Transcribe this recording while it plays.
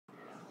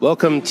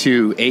Welcome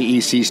to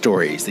AEC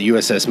Stories, the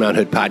USS Mount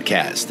Hood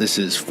podcast. This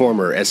is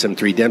former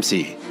SM3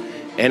 Dempsey,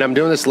 and I'm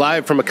doing this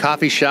live from a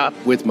coffee shop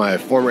with my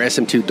former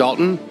SM2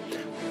 Dalton,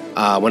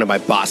 one of my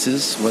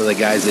bosses, one of the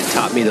guys that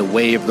taught me the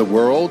way of the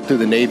world through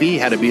the Navy,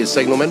 how to be a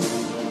signalman.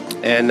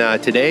 And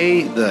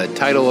today, the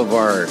title of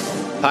our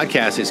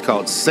podcast is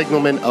called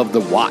Signalman of the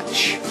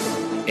Watch.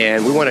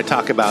 And we want to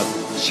talk about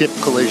ship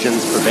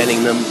collisions,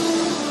 preventing them,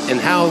 and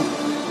how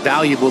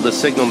valuable the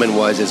signalman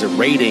was as a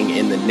rating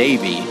in the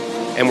Navy.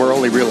 And we're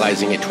only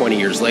realizing it 20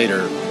 years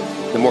later.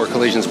 The more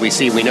collisions we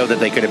see, we know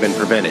that they could have been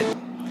prevented.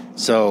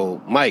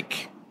 So,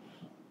 Mike,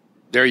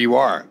 there you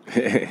are.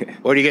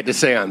 What do you get to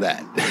say on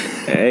that?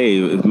 Hey,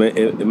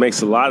 it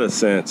makes a lot of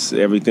sense,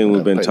 everything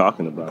we've been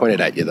talking about. Point it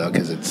at you, though,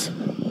 because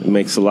It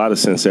makes a lot of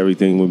sense,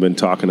 everything we've been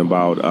talking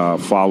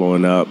about,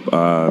 following up.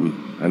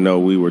 I know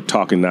we were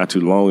talking not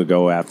too long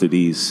ago after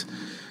these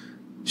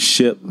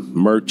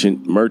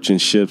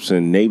merchant ships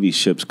and Navy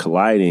ships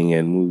colliding,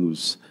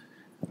 and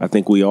I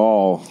think we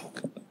all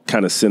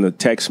kind of sent a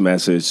text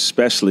message,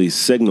 especially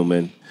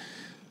signalmen.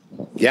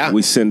 Yeah.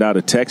 We send out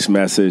a text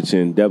message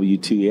and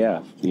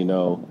WTF,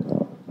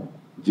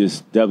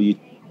 just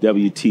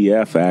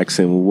WTF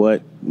asking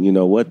what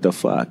the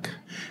fuck?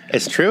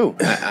 It's true.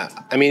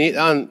 I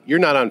mean, you're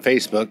not on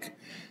Facebook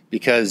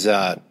because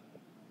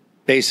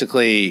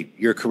basically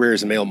your career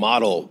as a male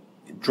model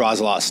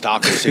draws a lot of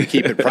stalkers who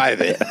keep it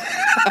private.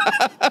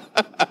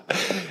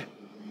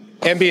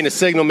 And being a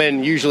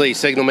signalman, usually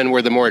signalmen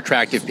were the more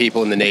attractive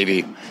people in the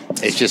Navy.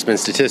 It's just been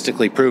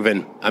statistically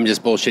proven. I'm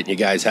just bullshitting you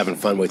guys, having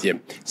fun with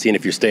you, seeing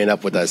if you're staying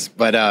up with us.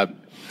 But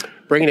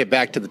bringing it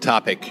back to the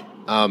topic,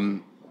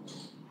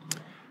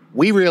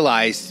 we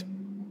realized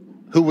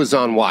who was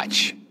on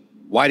watch.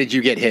 Why did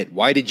you get hit?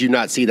 Why did you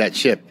not see that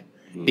ship?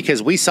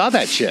 Because we saw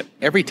that ship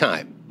every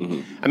time.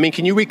 Mm-hmm. I mean,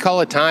 can you recall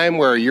a time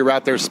where you're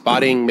out there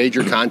spotting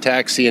major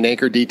contacts, see an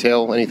anchor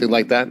detail, anything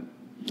like that?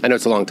 I know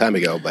it's a long time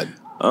ago, but...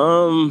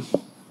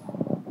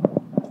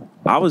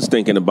 I was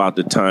thinking about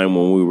the time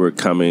when we were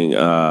coming,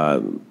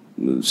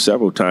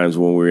 several times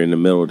when we were in the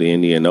middle of the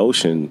Indian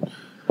Ocean,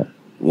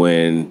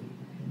 when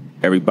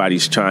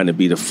everybody's trying to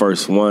be the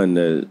first one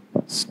to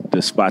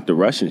spot the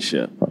Russian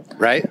ship.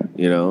 Right.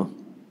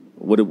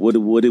 What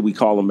did we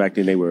call them back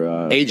then? They were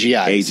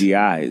AGIs.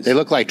 AGIs. They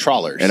look like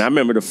trawlers. And I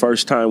remember the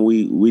first time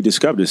we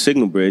discovered the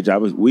signal bridge.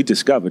 We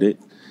discovered it,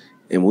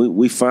 and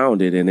we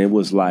found it, and it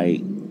was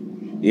like.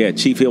 Yeah,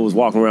 Chief Hill was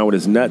walking around with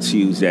his nuts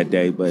fused that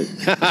day, but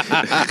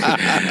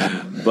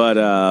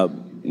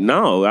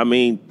no, I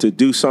mean, to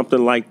do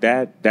something like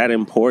that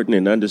important,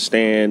 and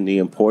understand the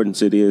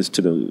importance it is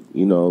to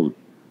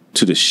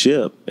the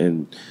ship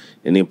and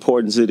the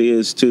importance it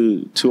is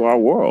to our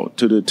world,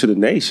 to the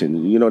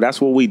nation. That's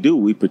what we do.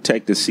 We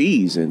protect the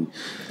seas and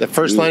the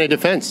first line of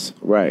defense.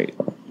 Right.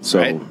 So,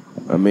 right.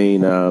 I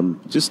mean,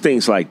 just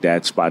things like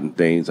that, spotting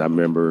things. I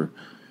remember.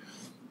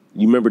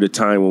 You remember the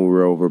time when we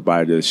were over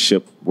by the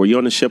ship? Were you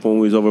on the ship when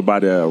we was over by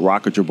the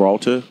Rock of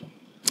Gibraltar?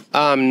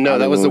 No,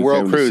 that was the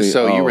World Cruise,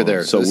 so you were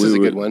there. So this is a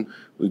good one.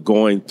 We were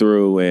going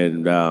through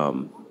and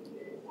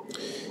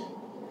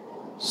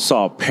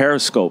saw a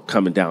periscope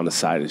coming down the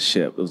side of the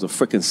ship. It was a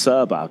freaking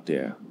sub out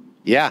there.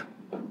 Yeah.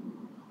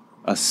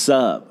 A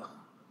sub.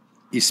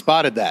 You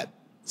spotted that?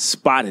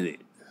 Spotted it.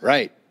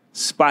 Right.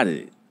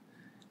 Spotted it.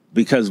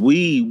 Because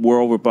we were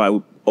over by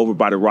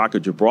the Rock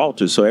of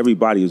Gibraltar, so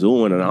everybody is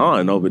oohing and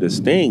ahhing over this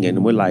thing,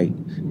 and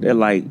they're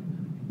like,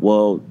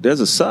 well, there's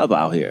a sub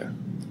out here.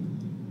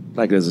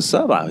 Like, there's a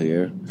sub out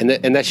here.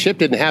 And that ship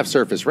didn't have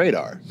surface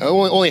radar. It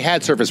only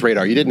had surface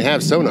radar. You didn't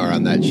have sonar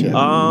on that ship.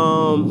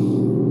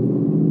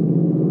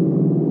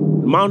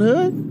 Mount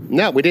Hood?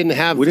 No, we didn't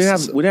have... We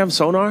didn't have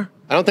sonar?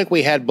 I don't think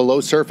we had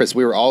below surface.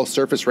 We were all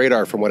surface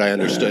radar from what I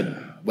understood,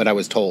 what I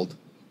was told.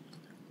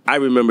 I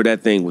remember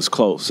that thing was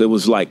close. It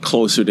was like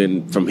closer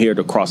than from here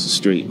to across the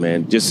street,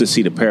 man, just to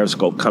see the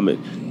periscope coming.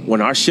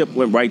 When our ship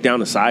went right down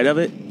the side of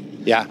it,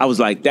 yeah, I was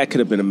like, that could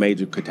have been a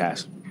major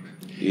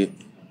catastrophe.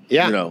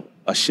 Yeah.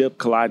 A ship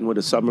colliding with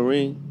a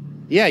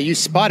submarine. Yeah, you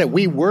spot it.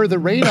 We were the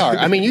radar.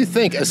 I mean, you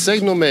think a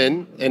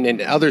signalman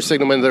and other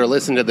signalmen that are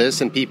listening to this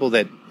and people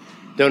that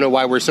don't know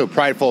why we're so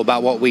prideful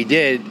about what we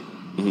did,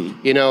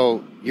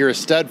 you're a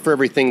stud for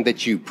everything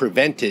that you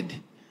prevented.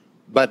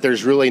 But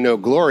there's really no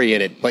glory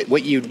in it. But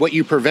what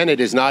you prevented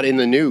is not in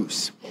the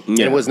news. Yeah. And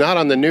it was not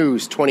on the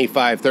news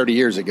 25, 30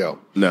 years ago.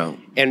 No.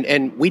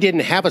 And we didn't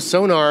have a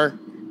sonar,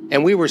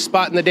 and we were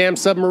spotting the damn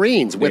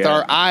submarines with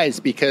our eyes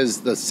because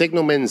the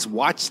signalman's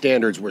watch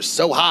standards were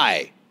so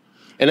high.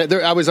 And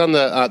I was on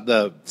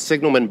the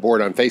signalman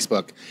board on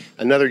Facebook.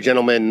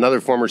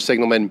 Another former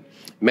signalman,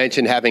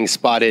 mentioned having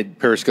spotted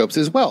periscopes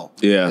as well.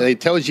 Yeah. And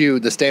it tells you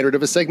the standard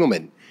of a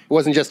signalman. It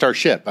wasn't just our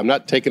ship. I'm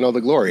not taking all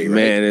the glory. Right?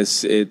 Man,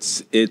 it's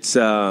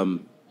I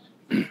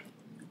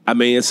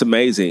mean, it's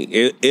amazing.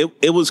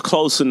 It was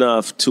close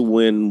enough to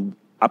when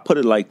I put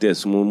it like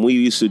this: when we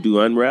used to do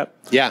unrep,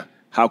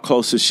 how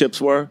close the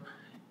ships were,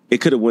 it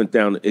could have went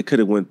down. It could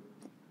have went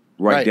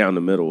right down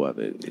the middle of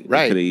it. It could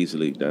have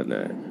easily done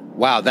that.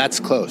 Wow, that's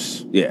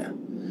close. Yeah.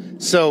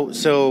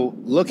 So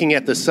looking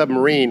at the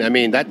submarine, I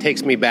mean, that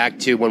takes me back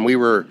to when we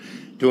were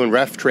doing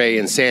Ref Tray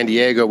in San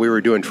Diego. We were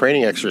doing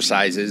training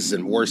exercises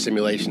and war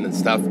simulation and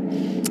stuff.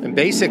 And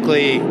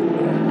basically,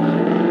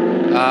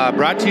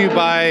 brought to you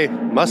by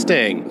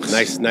Mustang.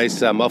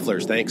 Nice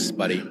mufflers. Thanks,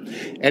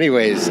 buddy.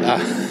 Anyways,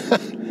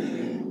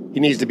 he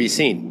needs to be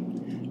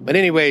seen. But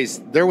anyways,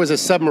 there was a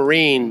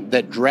submarine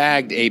that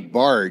dragged a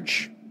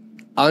barge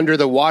under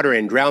the water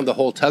and drowned the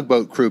whole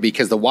tugboat crew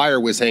because the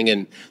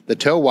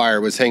tow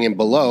wire was hanging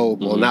below.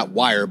 Well, not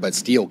wire, but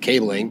steel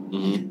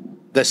cabling.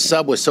 The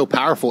sub was so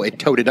powerful, it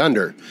towed it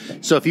under.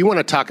 So if you want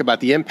to talk about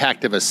the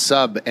impact of a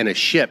sub and a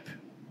ship,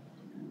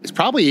 it's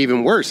probably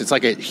even worse. It's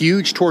like a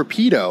huge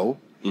torpedo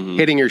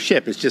hitting your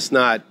ship. It's just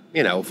not,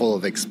 full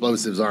of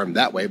explosives armed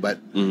that way. But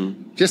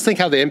just think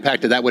how the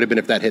impact of that would have been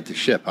if that hit the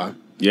ship, huh?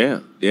 Yeah.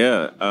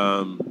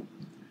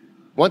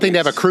 One thing to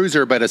have a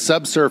cruiser, but a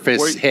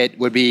subsurface hit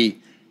would be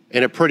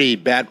in a pretty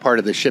bad part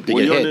of the ship to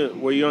get hit.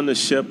 Were you on the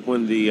ship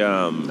when the?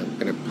 I'm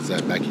gonna put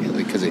that back here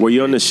because. Were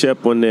you on the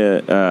ship when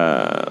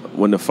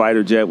the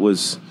fighter jet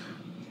was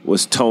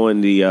towing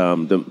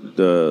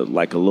the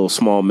like a little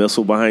small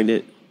missile behind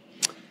it?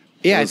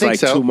 Yeah, I think so. It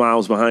was like 2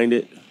 miles behind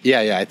it.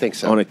 Yeah, I think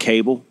so. On a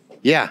cable.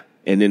 Yeah.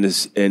 And then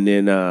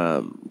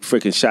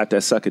freaking shot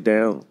that sucker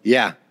down.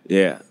 Yeah.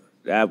 Yeah,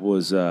 that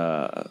was.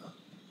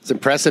 It's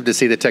impressive to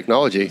see the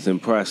technology. It's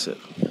impressive.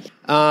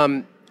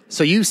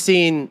 So you've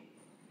seen.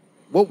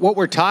 What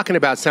we're talking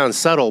about sounds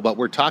subtle, but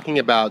we're talking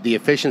about the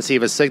efficiency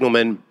of a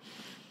signalman,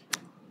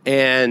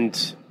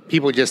 and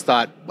people just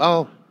thought,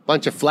 a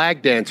bunch of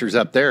flag dancers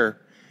up there.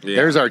 Yeah.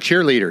 There's our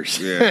cheerleaders.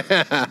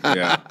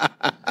 Yeah.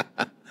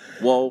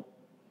 Well,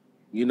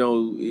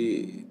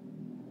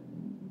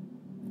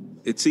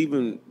 it's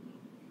even,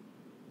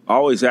 I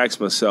always ask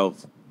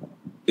myself,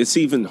 it's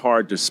even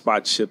hard to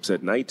spot ships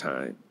at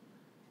nighttime.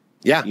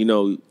 Yeah.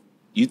 You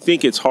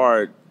think it's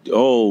hard.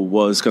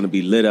 It's going to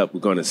be lit up. We're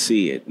going to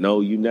see it.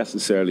 No, you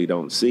necessarily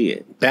don't see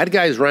it. Bad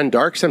guys run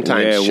dark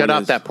sometimes. Yeah, Shut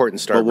off that port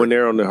and starboard. But when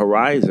they're on the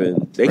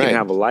horizon, they can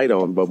have a light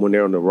on. But when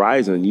they're on the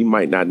horizon, you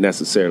might not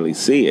necessarily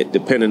see it,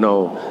 depending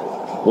on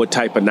what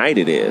type of night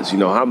it is.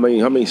 How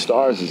many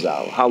stars is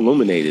out? How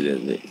illuminated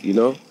is it?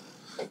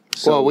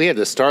 So, well, we had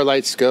the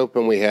starlight scope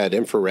and we had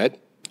infrared.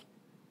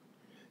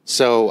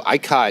 So I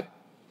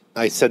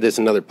said this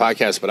in another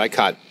podcast, but I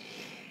caught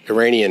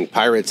Iranian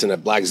pirates in a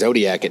black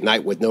Zodiac at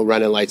night with no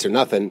running lights or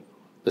nothing.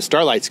 The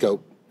starlight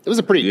scope. It was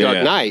a pretty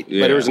dark night,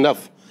 but there was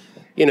enough,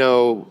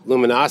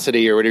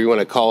 luminosity or whatever you want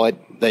to call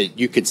it, that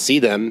you could see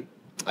them.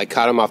 I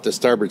caught them off the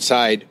starboard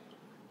side.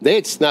 They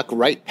had snuck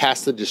right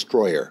past the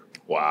destroyer.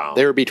 Wow.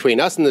 They were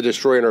between us and the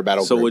destroyer in our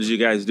battle So group. what did you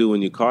guys do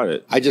when you caught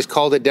it? I just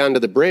called it down to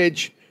the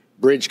bridge.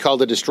 Bridge called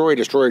the destroyer.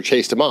 Destroyer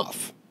chased him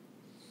off.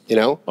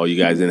 Oh, you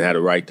guys didn't have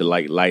the right to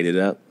light it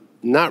up?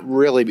 Not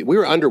really. We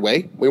were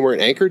underway. We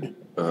weren't anchored.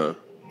 Uh-huh.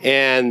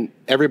 And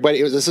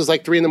everybody, this is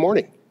like 3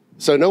 a.m.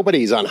 So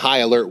nobody's on high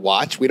alert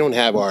watch. We don't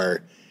have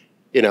our,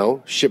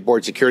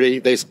 shipboard security.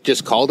 They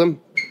just called them.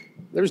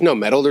 There's no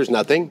metal. There's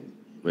nothing.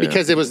 Yeah.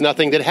 Because it was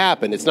nothing that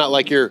happened. It's not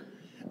like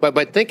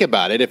but think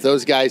about it. If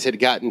those guys had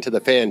gotten to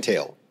the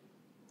fantail.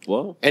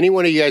 Well, any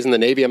one of you guys in the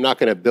Navy, I'm not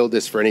going to build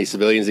this for any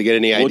civilians to get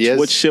any ideas.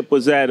 Which ship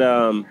was that?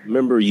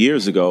 Remember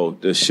years ago,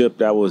 the ship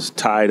that was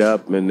tied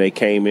up and they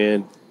came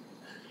in.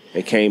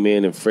 They came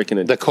in and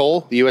freaking... The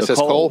Cole? The USS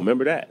Cole?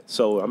 Remember that?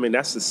 So,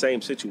 that's the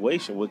same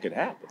situation. What could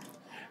happen?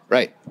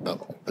 Right. Oh,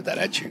 put that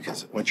at you,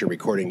 because once you're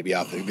recording to be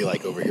off, it'd be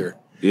like over here.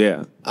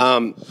 Yeah.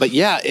 But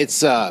yeah, it's...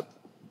 Dick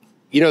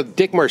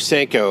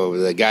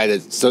Marsenko, the guy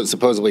that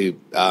supposedly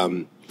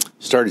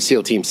started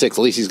SEAL Team 6,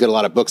 at least he's got a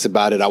lot of books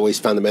about it. I always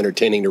found them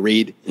entertaining to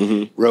read.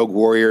 Mm-hmm. Rogue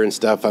Warrior and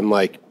stuff. I'm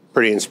like,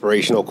 pretty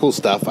inspirational, cool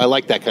stuff. I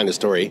like that kind of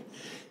story.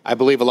 I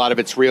believe a lot of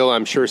it's real.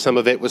 I'm sure some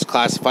of it was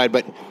classified,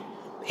 but...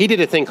 He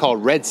did a thing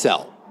called Red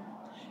Cell.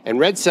 And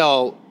Red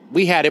Cell,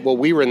 we had it while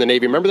we were in the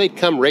Navy. Remember they'd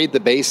come raid the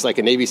base like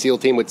a Navy SEAL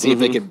team would see if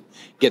they could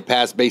get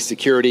past base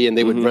security, and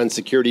they would run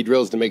security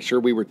drills to make sure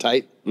we were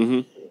tight?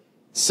 Mm-hmm.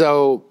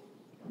 So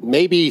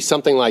maybe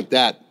something like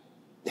that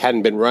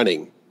hadn't been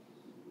running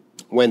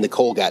when the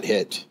Cole got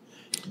hit.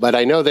 But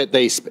I know that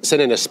they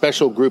sent in a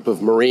special group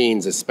of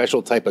Marines, a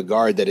special type of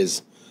guard that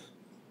is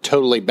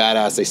totally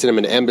badass. They sent them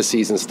into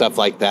embassies and stuff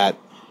like that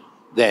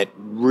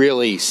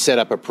really set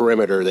up a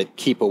perimeter that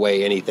keep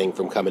away anything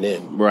from coming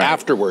in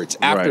afterwards,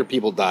 after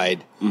people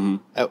died.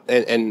 Mm-hmm.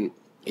 And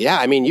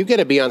you got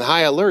to be on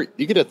high alert.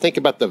 You got to think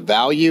about the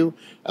value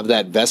of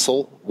that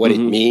vessel, what it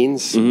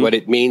means, what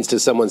it means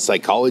to someone's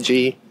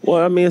psychology.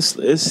 Well,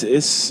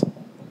 it's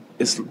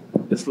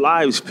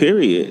lives,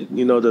 period.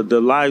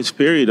 The lives,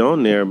 period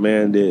on there,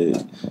 man.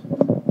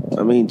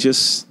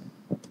 Just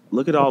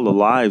look at all the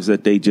lives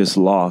that they just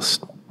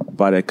lost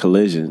by that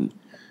collision.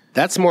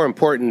 That's more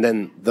important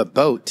than the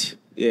boat.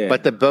 Yeah.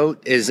 But the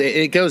boat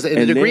it goes,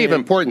 the degree of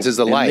importance is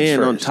the life.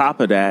 And then on top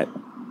of that,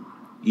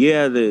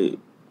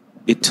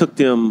 it took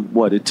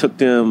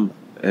them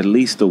at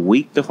least a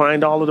week to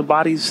find all of the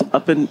bodies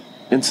up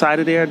inside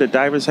of there. The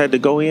divers had to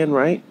go in,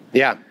 right?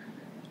 Yeah.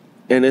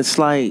 And it's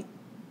like,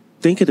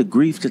 think of the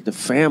grief that the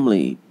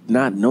family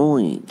not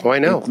knowing. Oh, I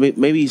know.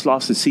 Maybe he's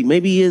lost his seat.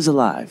 Maybe he is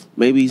alive.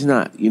 Maybe he's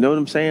not. You know what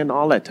I'm saying?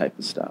 All that type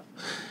of stuff.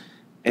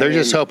 They're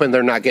just hoping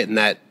they're not getting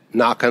that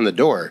knock on the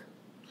door.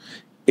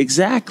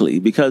 Exactly,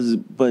 because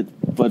but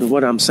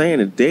what I'm saying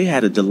is they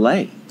had a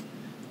delay.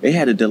 They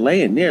had a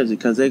delay in theirs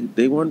because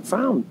they weren't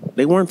found.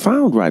 They weren't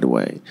found right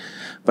away.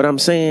 But I'm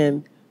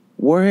saying,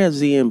 whereas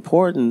the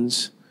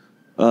importance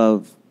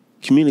of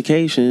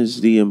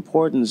communications, the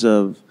importance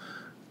of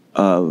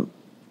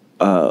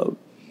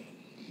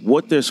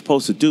what they're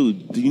supposed to do,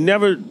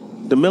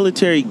 the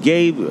military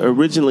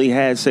originally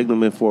had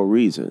Signalman for a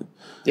reason.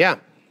 Yeah.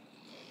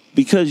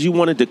 Because you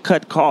wanted to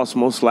cut costs,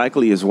 most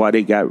likely is why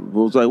they got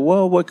rules like,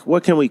 well,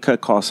 what can we cut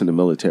costs in the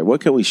military?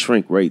 What can we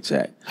shrink rates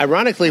at?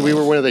 Ironically, we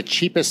were one of the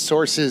cheapest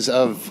sources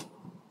of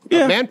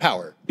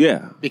manpower.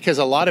 Yeah. Because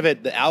a lot of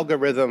it, the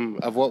algorithm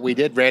of what we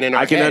did ran in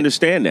our I can head.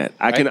 understand that.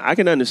 Right? I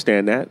can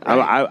understand that.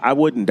 Right. I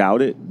wouldn't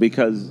doubt it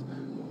because,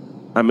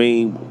 I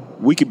mean,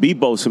 we could be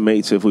boats and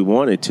mates if we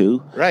wanted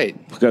to.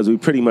 Right. Because we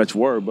pretty much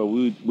were, but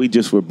we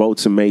just were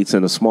boats and mates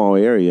in a small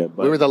area.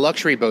 But we were the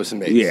luxury boats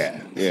and mates.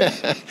 Yeah.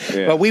 Yeah.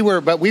 But we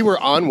were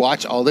on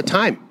watch all the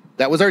time.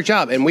 That was our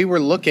job. And we were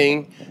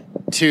looking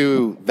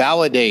to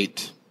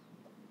validate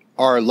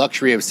our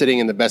luxury of sitting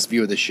in the best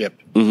view of the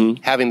ship,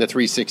 having the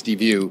 360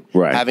 view,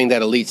 having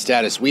that elite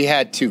status. We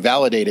had to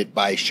validate it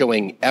by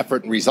showing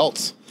effort and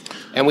results.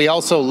 And we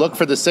also looked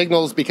for the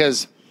signals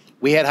because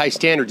we had high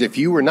standards. If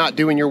you were not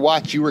doing your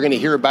watch, you were going to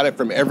hear about it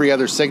from every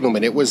other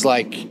signalman. It was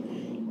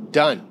like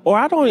done. Or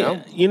I don't,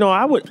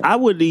 I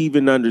would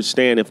even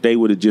understand if they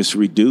would have just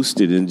reduced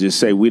it and just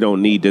say we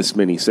don't need this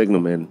many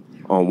signalmen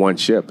on one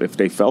ship if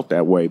they felt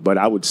that way. But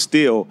I would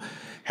still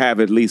have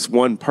at least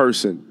one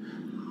person.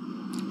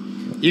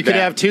 You could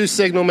have two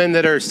signalmen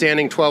that are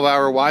standing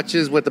 12-hour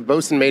watches with the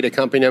bosun mate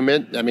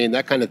accompaniment. I mean,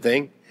 that kind of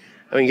thing.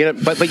 I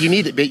mean, but you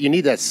need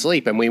that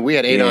sleep. I mean, we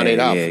had 8 on, 8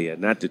 off. Yeah.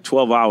 Not the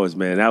 12 hours,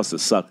 man. That was a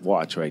suck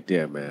watch right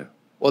there, man.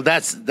 Well,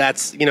 that's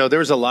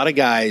there's a lot of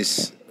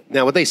guys.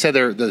 Now, what they said,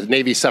 the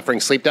Navy's suffering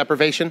sleep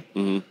deprivation.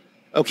 Mm-hmm.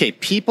 Okay,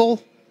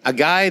 a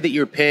guy that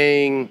you're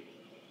paying,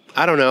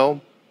 I don't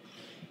know,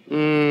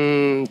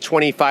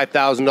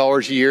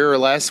 $25,000 a year or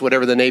less,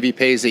 whatever the Navy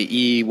pays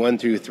the E1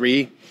 through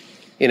 3,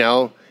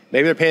 maybe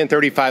they're paying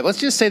 35. Let's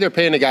just say they're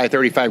paying a guy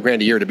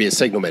 $35,000 a year to be a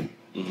signalman.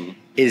 Mm-hmm.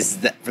 Is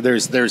that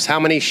there's how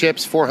many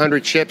ships?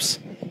 400 ships.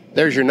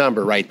 There's your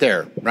number right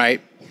there, right?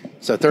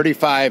 So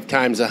 35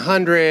 times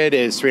 100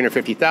 is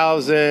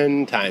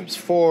 350,000 times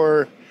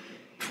 4,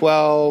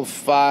 12,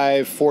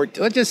 5,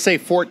 14. Let's just say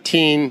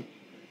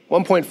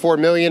 1.4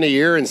 million a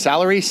year in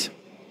salaries,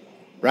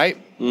 right?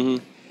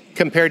 Mm-hmm.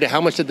 Compared to how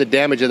much did the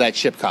damage of that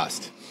ship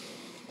cost,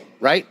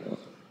 right?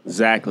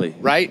 Exactly.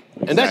 Right?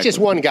 And that's just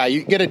one guy.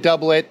 You get to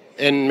double it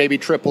and maybe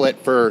triple it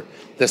for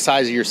the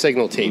size of your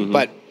signal team. Mm-hmm.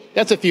 But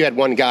that's if you had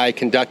one guy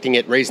conducting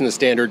it, raising the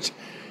standards,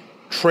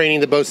 training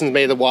the bosun's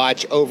mate of the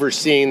watch,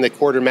 overseeing the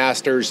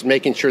quartermasters,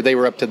 making sure they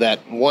were up to that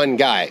one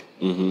guy.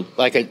 Mm-hmm.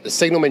 Like a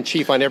signalman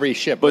chief on every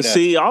ship. But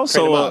see,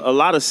 also a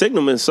lot of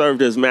signalmen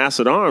served as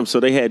master-at-arms, so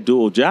they had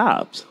dual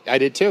jobs. I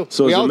did too.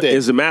 So we all did.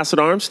 Is the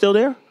master-at-arms still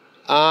there?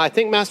 I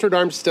think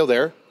master-at-arms is still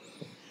there.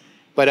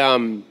 But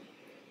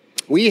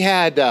we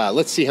had,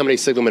 let's see how many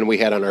signalmen we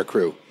had on our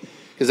crew,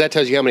 because that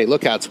tells you how many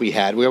lookouts we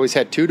had. We always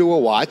had 2 to a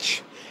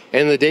watch.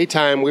 And in the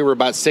daytime, we were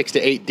about 6 to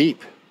 8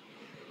 deep,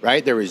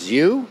 right? There was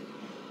you,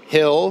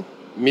 Hill,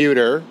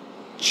 Muter,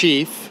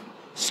 Chief,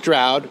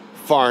 Stroud,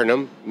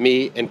 Farnham,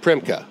 me, and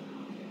Primka.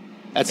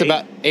 That's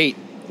about 8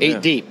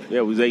 deep.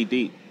 Yeah, it was 8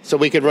 deep. So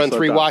we could run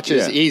 3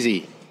 watches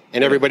easy,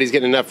 and everybody's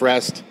getting enough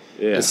rest.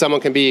 Yeah. And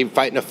someone can be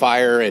fighting a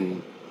fire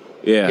and,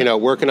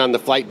 working on the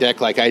flight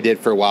deck like I did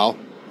for a while.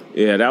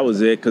 Yeah, that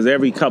was it, because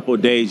every couple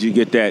of days you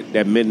get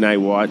that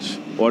midnight watch,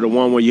 or the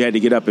one where you had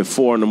to get up at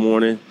 4 in the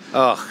morning.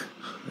 Ugh.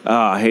 Oh,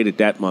 I hated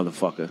that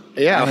motherfucker.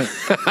 Yeah.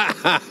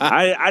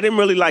 I didn't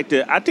really like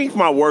I think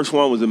my worst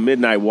one was a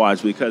midnight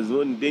watch, because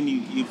then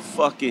you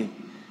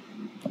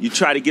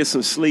try to get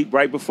some sleep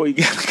right before you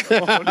got to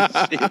go on and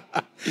shit.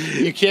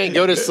 You can't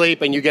go to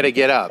sleep and you got to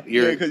get up.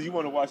 Because you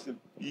want to watch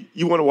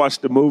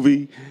the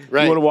movie.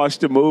 Right. You want to watch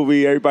the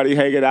movie. Everybody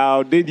hanging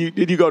out. Then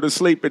you go to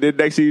sleep, and then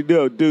next thing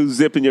you do,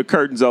 zipping your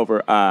curtains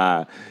over.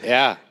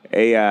 Yeah.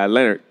 Hey,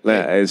 Leonard,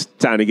 it's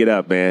time to get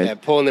up, man. Yeah,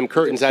 pulling them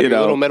curtains out of your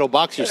little metal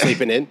box you're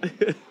sleeping in.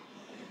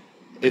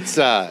 It's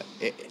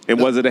and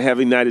was it a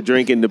heavy night of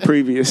drinking the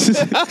previous?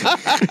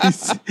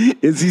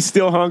 Is he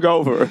still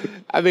hungover?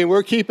 I mean,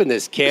 we're keeping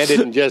this candid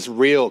and just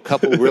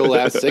couple real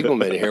ass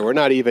signalmen here. We're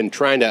not even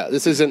trying to.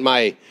 This isn't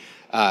my.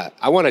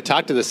 I want to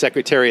talk to the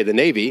Secretary of the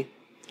Navy,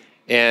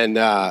 and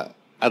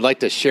I'd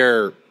like to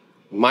share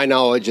my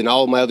knowledge and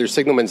all of my other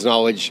signalmen's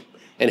knowledge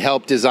and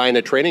help design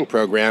a training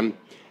program,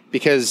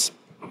 because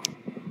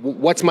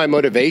what's my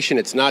motivation?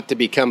 It's not to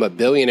become a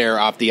billionaire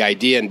off the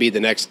idea and be the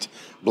next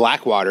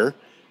Blackwater.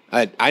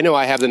 I know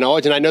I have the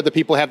knowledge, and I know the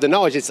people have the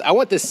knowledge. I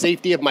want the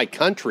safety of my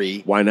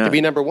country to be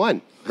number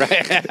one.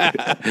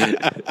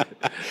 Right.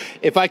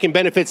 If I can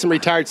benefit some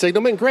retired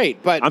signalmen,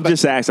 great. But I'm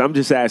just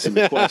asking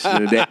the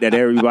question that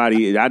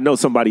everybody. I know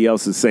somebody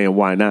else is saying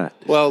why not.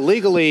 Well,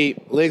 legally,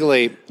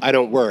 I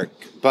don't work,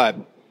 but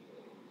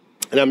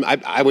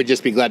I would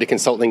just be glad to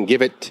consult and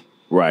give it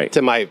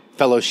to my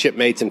fellow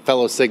shipmates and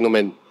fellow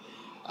signalmen.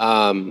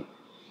 And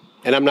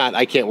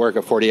I can't work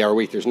a 40-hour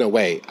week. There's no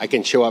way. I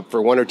can show up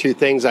for one or two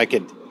things. I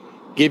could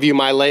give you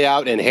my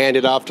layout and hand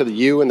it off to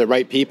you and the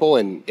right people,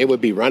 and it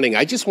would be running.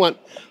 I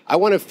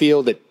want to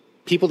feel that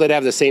people that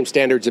have the same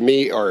standards as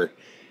me are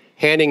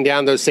handing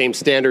down those same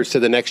standards to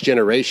the next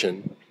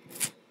generation.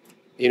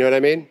 You know what I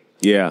mean?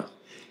 Yeah.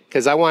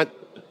 Because I want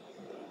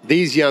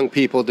these young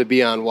people to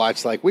be on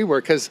watch like we were,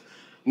 because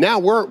now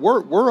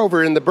we're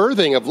over in the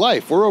birthing of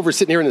life. We're over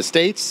sitting here in the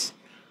States.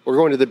 We're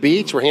going to the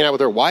beach. We're hanging out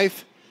with our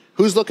wife.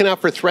 Who's looking out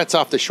for threats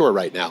off the shore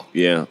right now?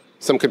 Yeah.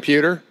 Some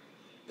computer?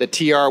 The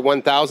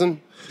TR-1000?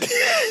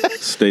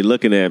 Stay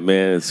looking at,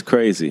 man. It's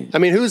crazy. I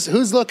mean,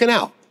 who's looking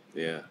out?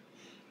 Yeah.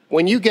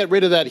 When you get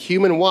rid of that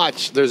human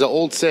watch, there's an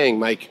old saying,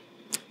 Mike,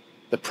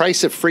 the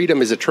price of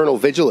freedom is eternal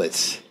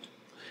vigilance.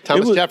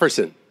 Thomas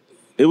Jefferson.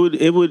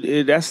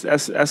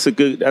 That's a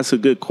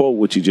good quote,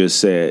 what you just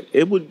said.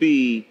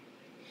 It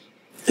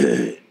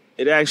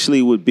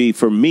actually would be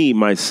for me,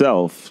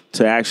 myself,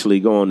 to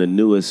actually go on the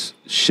newest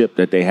ship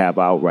that they have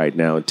out right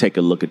now and take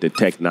a look at the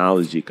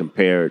technology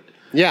compared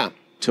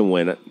to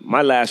when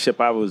my last ship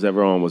I was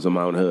ever on was a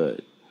Mount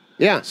Hood.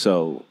 Yeah.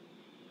 So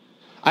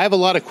I have a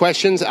lot of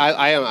questions.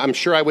 I'm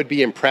sure I would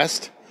be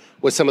impressed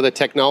with some of the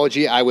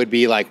technology. I would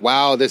be like,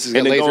 wow, this is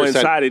going to laser go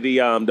inside of the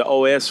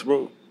OS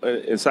room.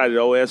 Inside of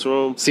the OS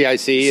room.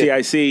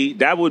 CIC.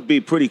 That would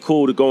be pretty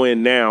cool to go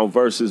in now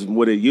versus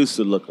what it used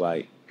to look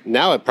like.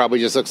 Now it probably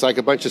just looks like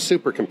a bunch of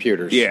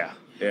supercomputers. Yeah.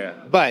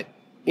 But,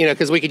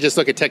 because we could just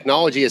look at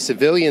technology as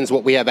civilians,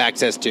 what we have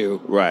access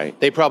to. Right.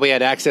 They probably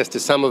had access to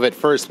some of it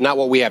first, not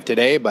what we have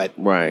today, but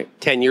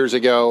 10 years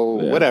ago,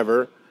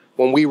 whatever.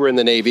 When we were in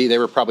the Navy, they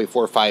were probably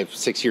 4, 5,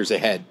 6 years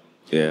ahead.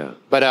 Yeah.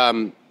 But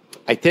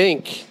I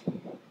think,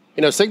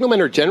 signalmen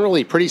are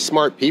generally pretty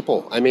smart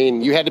people. I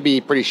mean, you had to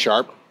be pretty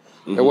sharp.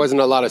 Mm-hmm. There wasn't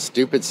a lot of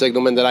stupid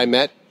signalmen that I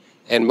met.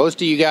 And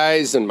most of you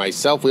guys and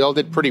myself, we all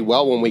did pretty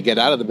well when we get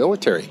out of the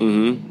military.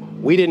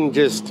 Mm-hmm. We didn't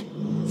just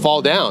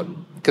fall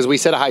down because we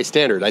set a high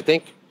standard. I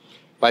think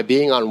by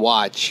being on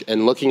watch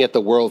and looking at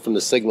the world from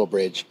the signal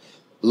bridge,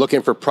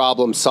 looking for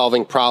problems,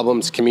 solving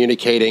problems,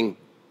 communicating,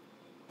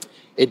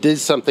 it did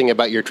something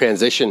about your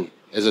transition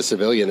as a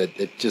civilian.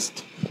 It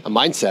just a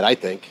mindset, I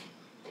think.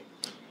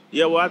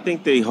 Yeah, well, I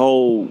think the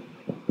whole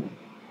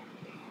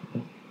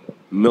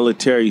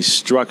military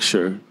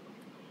structure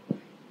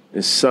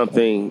is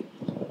something.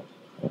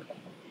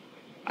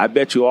 I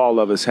bet you all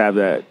of us have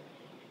that.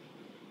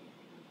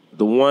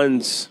 The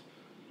ones,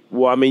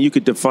 well, I mean, you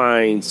could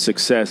define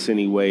success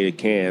any way it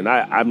can.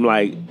 I'm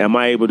like, am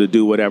I able to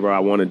do whatever I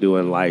want to do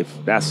in life?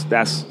 That's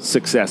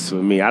success for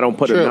me. I don't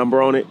put a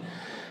number on it.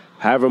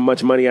 However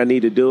much money I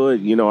need to do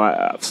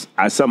it,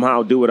 I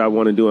somehow do what I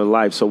want to do in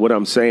life. So what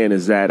I'm saying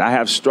is that I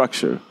have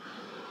structure.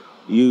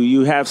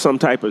 You have some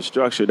type of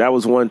structure. That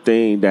was one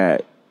thing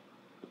that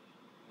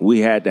we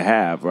had to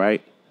have,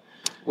 right?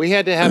 We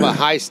had to have a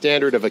high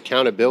standard of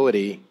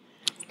accountability,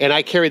 and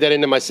I carried that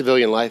into my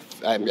civilian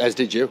life, as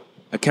did you.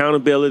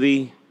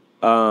 Accountability,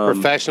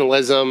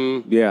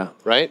 professionalism. Yeah.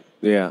 Right?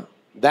 Yeah.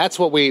 That's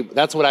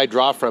what I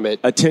draw from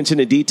it. Attention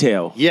to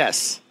detail.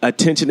 Yes.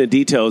 Attention to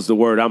detail is the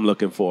word I'm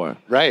looking for.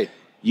 Right.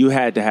 You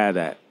had to have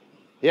that.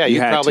 Yeah, you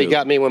probably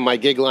got me when my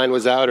gig line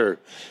was out, or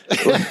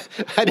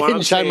I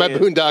didn't shine my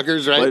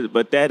boondockers, right?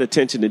 But that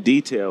attention to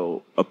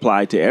detail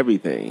applied to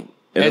everything.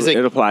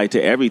 It applied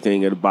to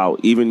everything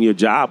about even your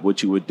job,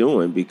 what you were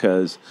doing,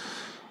 because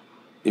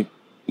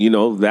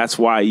that's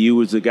why you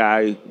was the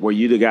guy. Were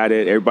you the guy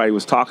that everybody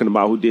was talking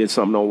about who did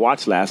something on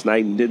watch last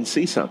night and didn't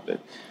see something?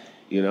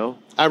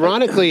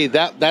 Ironically,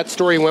 that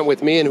story went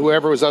with me and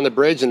whoever was on the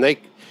bridge, and they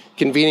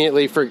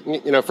conveniently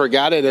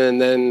forgot it, and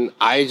then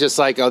I just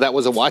that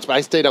was a watch. But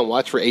I stayed on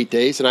watch for 8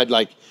 days, and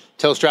I'd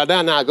tell Stroud,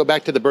 no, go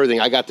back to the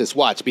berthing. I got this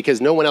watch,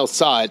 because no one else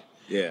saw it.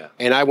 Yeah.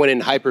 And I went in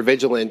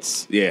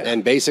hypervigilance. Yeah.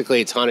 And basically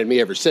it's haunted me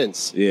ever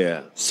since.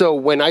 Yeah. So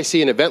when I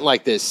see an event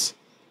like this,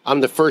 I'm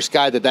the first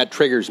guy that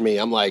triggers me.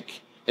 I'm like,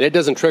 and it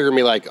doesn't trigger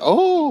me like,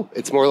 oh,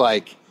 it's more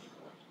like,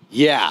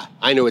 yeah,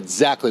 I know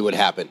exactly what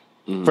happened.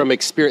 Mm-hmm. From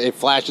experience, it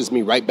flashes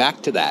me right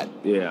back to that.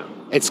 Yeah.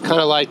 It's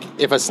kind of like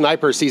if a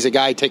sniper sees a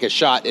guy take a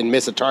shot and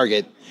miss a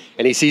target,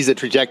 and he sees the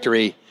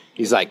trajectory,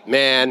 he's like,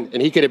 man,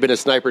 and he could have been a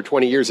sniper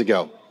 20 years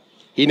ago.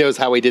 He knows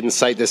how he didn't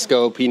sight the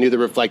scope. He knew the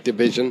reflective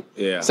vision.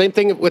 Yeah. Same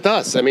thing with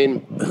us. I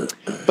mean,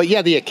 but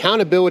yeah, the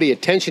accountability,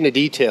 attention to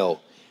detail,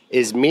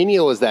 as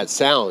menial as that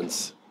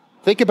sounds,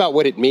 think about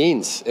what it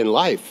means in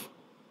life,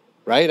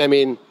 right? I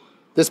mean,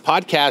 this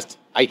podcast,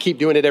 I keep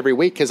doing it every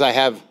week because I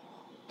have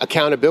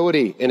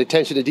accountability and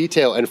attention to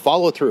detail and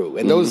follow through.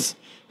 And those,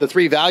 the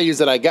three values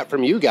that I got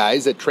from you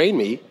guys that trained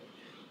me,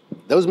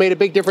 those made a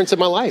big difference in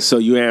my life. So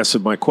you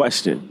answered my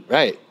question.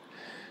 Right.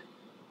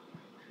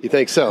 You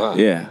think so, huh?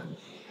 Yeah.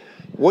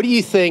 What do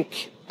you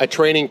think a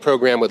training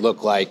program would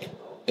look like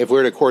if we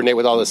were to coordinate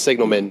with all the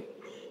signalmen,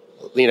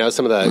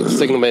 some of the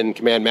signalmen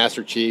command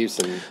master chiefs,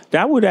 and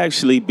that would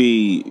actually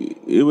be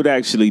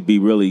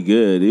really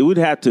good. It would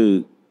have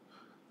to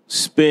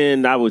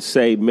spend, I would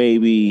say,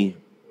 maybe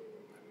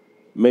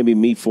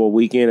meet for a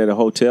weekend at a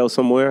hotel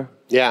somewhere.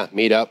 Yeah,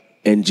 meet up.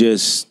 And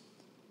just,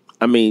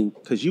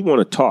 because you want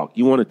to talk.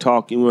 You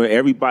want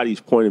everybody's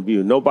point of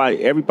view.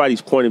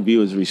 Everybody's point of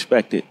view is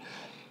respected.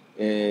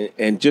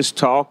 And just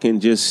talk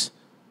and just,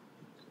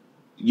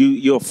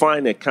 you'll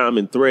find that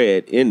common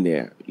thread in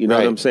there. You know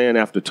what I'm saying?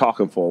 After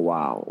talking for a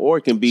while. Or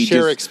it can be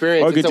share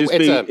experience. Or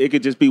it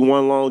could just be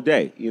one long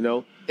day,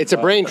 It's a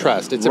brain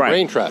trust. It's a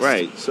brain trust.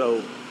 Right.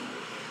 So,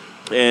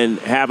 and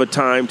have a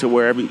time to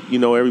where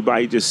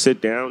everybody just sit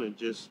down and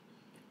just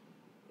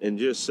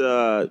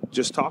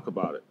talk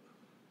about it.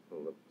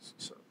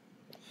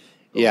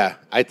 Yeah,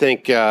 I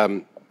think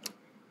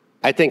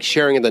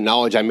sharing of the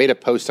knowledge. I made a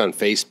post on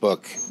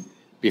Facebook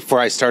before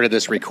I started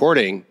this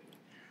recording,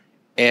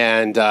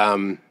 and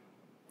I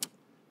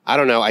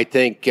don't know. I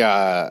think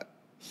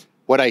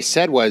what I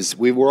said was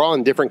we were all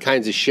in different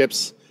kinds of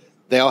ships.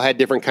 They all had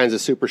different kinds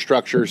of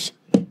superstructures.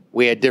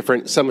 We had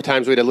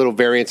sometimes we had a little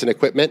variance in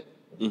equipment.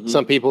 Mm-hmm.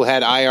 Some people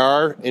had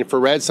IR,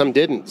 infrared, some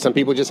didn't. Some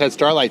people just had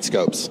starlight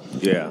scopes.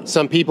 Yeah.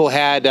 Some people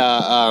had,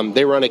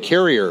 they were on a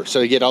carrier, so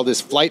you get all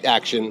this flight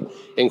action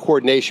in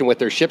coordination with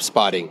their ship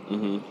spotting.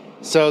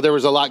 Mm-hmm. So there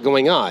was a lot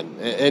going on.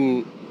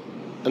 And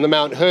on the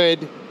Mount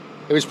Hood,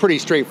 it was pretty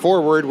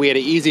straightforward. We had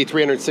an easy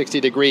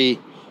 360-degree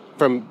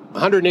from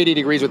 180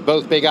 degrees with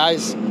both big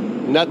eyes.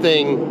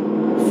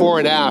 Nothing fore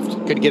and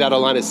aft could get out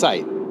of line of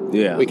sight.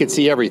 Yeah. We could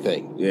see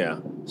everything.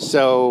 Yeah.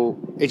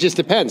 So it just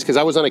depends, because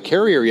I was on a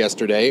carrier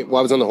yesterday. Well,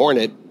 I was on the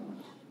Hornet,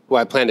 who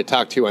I plan to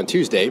talk to on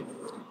Tuesday.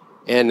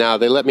 And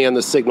they let me on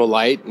the signal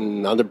light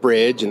and on the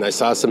bridge, and I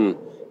saw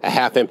a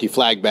half-empty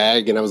flag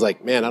bag, and I was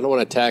like, man, I don't want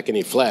to attack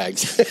any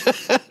flags.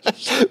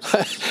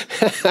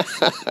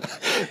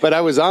 But I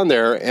was on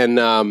there, and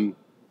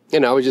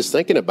I was just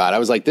thinking about it. I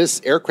was like,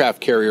 this aircraft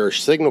carrier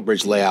signal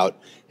bridge layout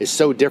is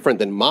so different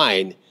than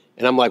mine.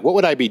 And I'm like, what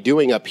would I be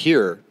doing up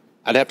here?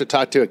 I'd have to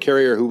talk to a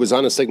carrier who was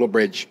on a signal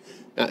bridge.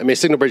 A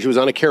signal bridge who was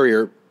on a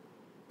carrier,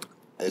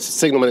 a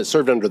signalman that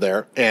served under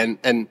there,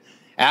 and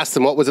asked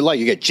them what was it like.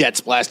 You get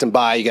jets blasting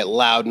by, you get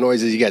loud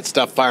noises, you get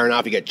stuff firing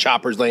off, you get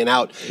choppers laying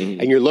out,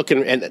 and you're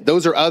looking, and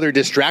those are other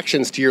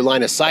distractions to your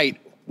line of sight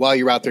while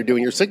you're out there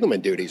doing your signalman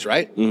duties,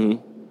 right?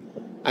 Mm-hmm.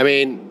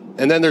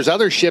 And then there's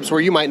other ships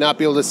where you might not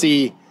be able to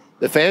see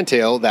the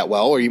fantail that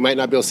well, or you might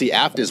not be able to see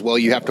aft as well.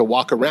 You have to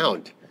walk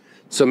around.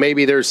 So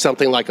maybe there's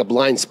something like a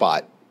blind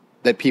spot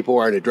that people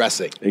aren't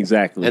addressing.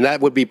 Exactly. And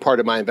that would be part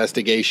of my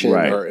investigation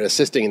or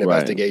assisting an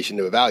investigation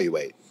to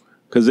evaluate.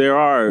 Because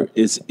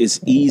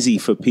it's easy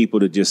for people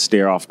to just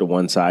stare off to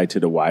one side to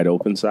the wide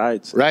open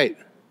sides. Right.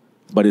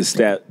 But it's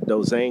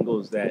those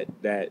angles that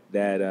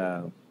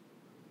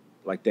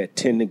like that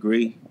 10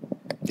 degree.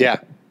 Yeah.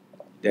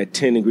 That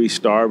 10 degree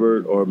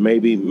starboard, or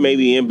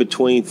maybe in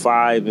between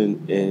 5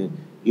 and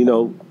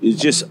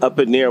it's just up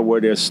in there where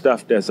there's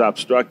stuff that's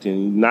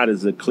obstructing, not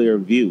as a clear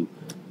view.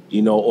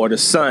 Or the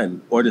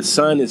sun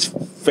is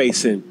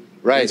facing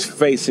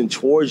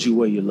towards you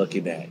where you're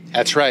looking at.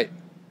 That's right.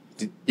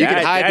 You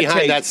can hide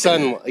behind that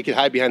sun. You can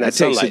hide behind that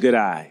sunlight. That takes a good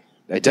eye.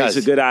 That takes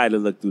a good eye to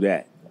look through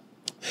that.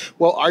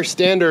 Well, our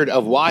standard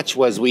of watch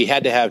was we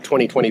had to have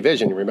 20/20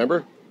 vision. You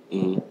remember?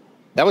 Mm-hmm.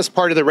 That was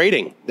part of the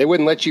rating. They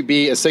wouldn't let you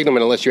be a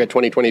signalman unless you had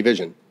 20/20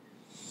 vision.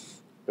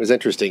 It was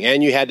interesting,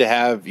 and you had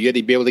to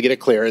be able to get a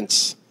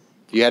clearance.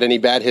 If you had any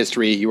bad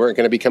history, you weren't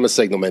going to become a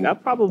signalman.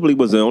 That probably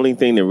was the only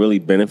thing that really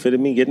benefited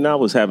me getting out,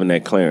 was having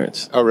that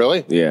clearance. Oh,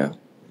 really? Yeah.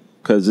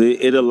 Because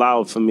it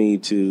allowed for me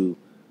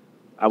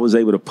I was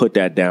able to put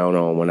that down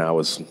on when I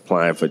was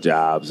applying for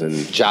jobs. And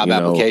job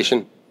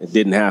application? It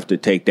didn't have to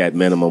take that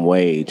minimum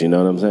wage, you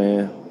know what I'm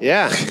saying?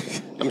 Yeah.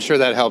 I'm sure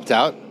that helped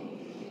out.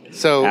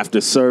 So after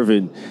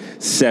serving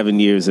 7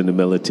 years in the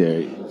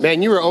military.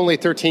 Man, you were only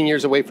 13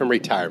 years away from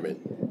retirement.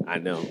 I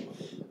know.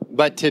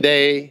 But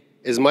today,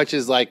 as much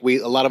as a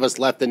lot of us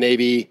left the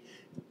Navy,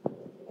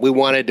 we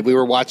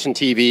were watching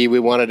TV, we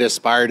wanted to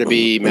aspire to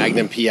be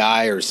Magnum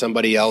PI or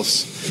somebody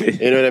else,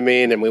 you know what I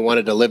mean? And we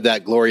wanted to live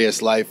that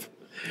glorious life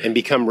and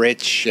become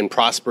rich and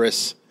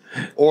prosperous,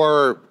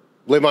 or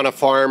live on a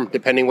farm,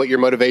 depending what your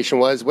motivation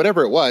was,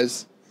 whatever it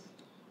was.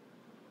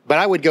 But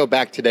I would go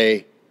back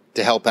today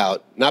to help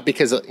out, not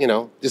because,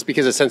 just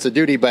because of sense of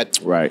duty, but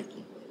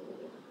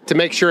to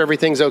make sure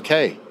everything's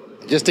okay,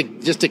 just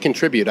to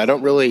contribute. I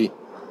don't really,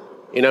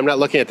 I'm not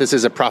looking at this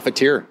as a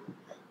profiteer.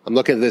 I'm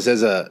looking at this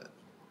as a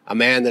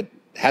man that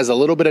has a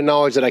little bit of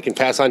knowledge that I can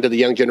pass on to the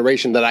young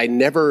generation, that I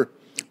never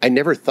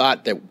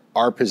thought that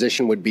our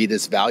position would be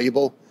this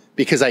valuable,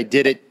 because I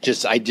did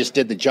it, I just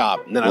did the job.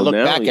 And then I look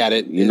back at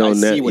it and I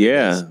see what it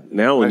is.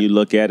 Now when you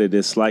look at it,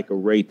 it's like a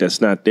rate that's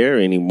not there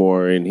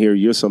anymore. And here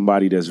you're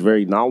somebody that's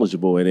very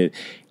knowledgeable in it.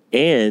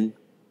 And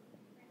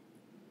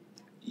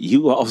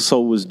you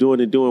also was doing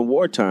it during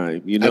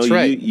wartime. That's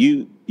right.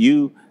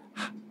 You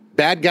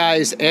bad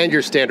guys and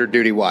your standard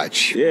duty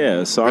watch.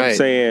 Yeah. So I'm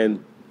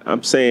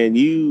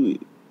saying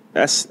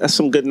that's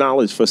some good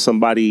knowledge for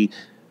somebody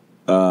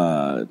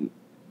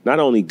not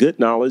only good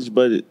knowledge,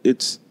 but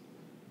it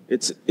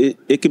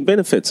can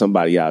benefit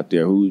somebody out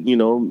there who,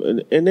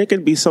 and it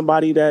can be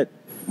somebody that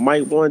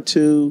might want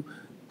to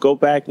go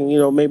back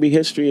and, maybe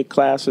history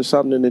class or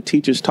something, and the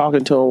teacher's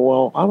talking to them,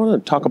 well, I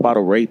want to talk about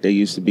a rate that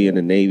used to be in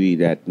the Navy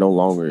that no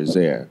longer is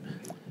there.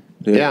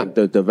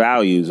 The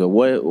values of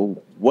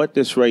what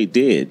this rate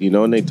did,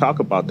 and they talk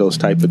about those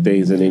type of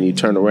things, and then you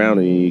turn around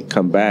and you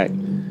come back.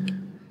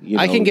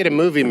 I can get a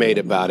movie made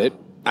about it.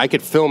 I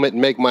could film it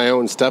and make my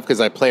own stuff because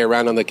I play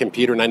around on the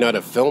computer and I know how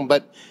to film,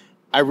 but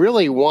I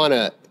really want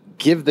to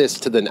give this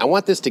I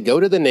want this to go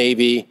to the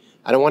Navy.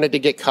 I don't want it to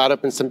get caught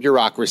up in some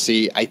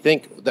bureaucracy. I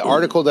think the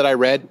article that I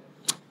read,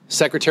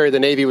 Secretary of the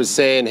Navy was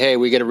saying, hey,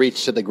 we got to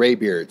reach to the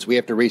graybeards. We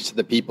have to reach to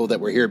the people that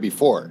were here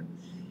before.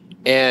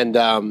 And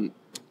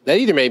that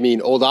either may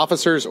mean old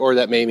officers or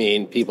that may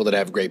mean people that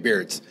have gray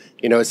beards.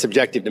 It's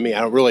subjective to me.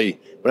 I don't really,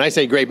 when I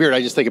say gray beard,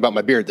 I just think about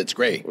my beard that's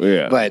gray.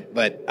 Yeah.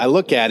 But I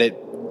look at it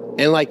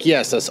and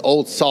yes, us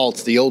old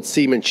salts, the old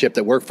seamanship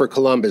that worked for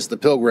Columbus, the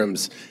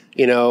Pilgrims,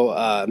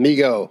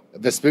 Amigo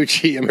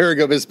Vespucci,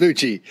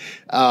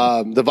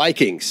 the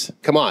Vikings.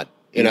 Come on,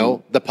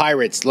 the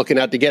pirates looking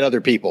out to get other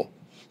people.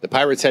 The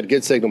pirates had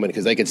good signalmen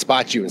because they could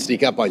spot you and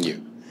sneak up on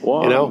you.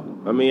 Well,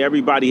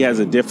 everybody has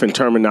a different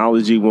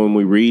terminology when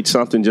we read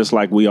something. Just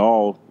like we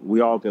all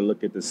can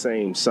look at the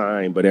same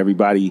sign, but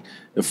everybody,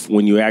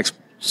 when you ask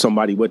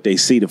somebody what they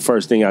see, the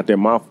first thing out their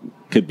mouth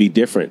could be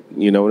different.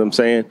 You know what I'm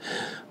saying?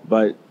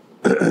 But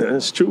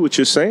it's true what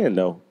you're saying,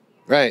 though.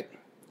 Right.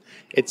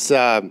 It's.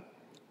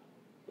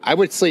 I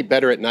would sleep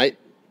better at night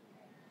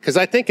because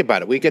I think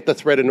about it. We get the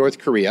threat of North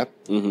Korea,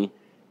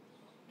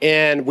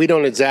 and we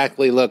don't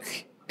exactly look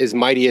as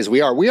mighty as we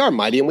are. We are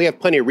mighty, and we have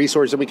plenty of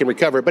resources that we can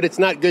recover, but it's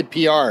not good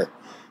PR.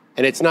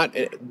 And it's not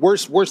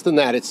worse than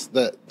that. It's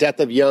the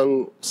death of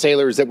young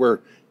sailors that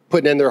were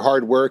putting in their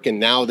hard work, and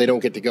now they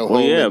don't get to go home.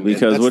 Well, yeah,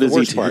 because what is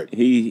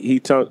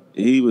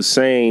he was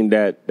saying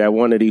that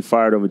one that he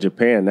fired over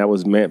Japan, that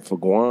was meant for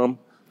Guam.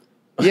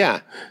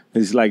 Yeah.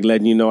 He's like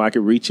letting you know I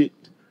could reach it.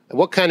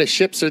 What kind of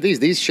ships are these?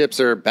 These ships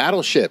are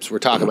battleships we're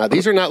talking about.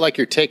 These are not like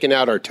you're taking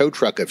out our tow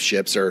truck of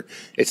ships, or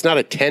it's not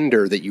a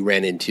tender that you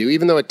ran into.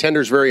 Even though a tender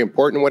is very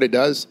important in what it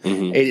does,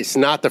 it's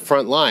not the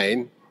front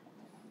line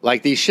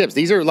like these ships.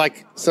 These are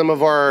like some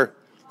of our,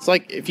 it's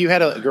like if you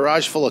had a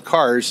garage full of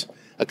cars,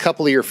 a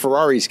couple of your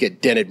Ferraris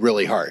get dented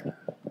really hard.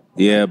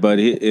 Yeah, but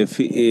if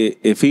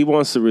he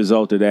wants the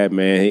result of that,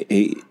 man,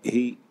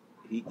 he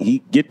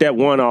get that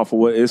one off of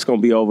what it's going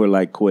to be over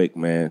like quick,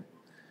 man.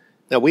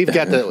 Now, we've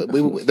got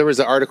there was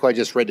an article I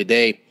just read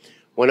today.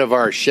 One of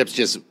our ships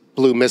just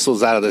blew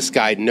missiles out of the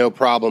sky, no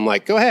problem.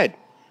 Like, go ahead,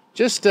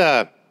 just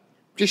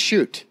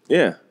shoot.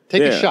 Yeah.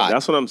 Take a shot.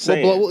 That's what I'm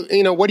saying.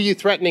 Well, what are you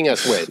threatening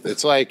us with?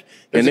 It's like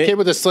there's a kid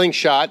with a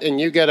slingshot, and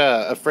you got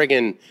a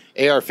friggin'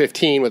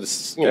 AR-15 with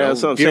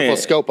a beautiful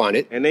scope on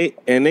it.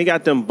 And they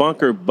got them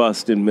bunker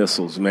busting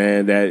missiles,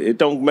 man. That it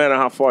don't matter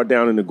how far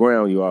down in the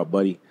ground you are,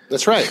 buddy.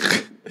 That's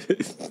right.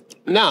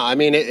 No,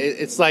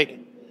 it's like.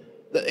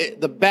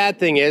 The bad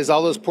thing is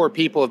all those poor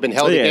people have been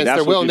held against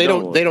their will, and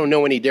they don't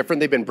know any different.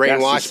 They've been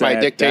brainwashed by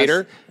a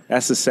dictator.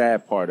 That's the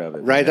sad part of it,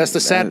 right? Man. That's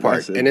the sad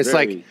part, and it's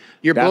like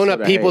you're blowing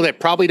up people that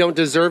probably don't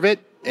deserve it,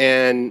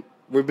 and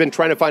we've been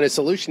trying to find a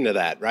solution to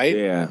that, right?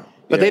 Yeah.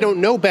 But they don't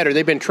know better.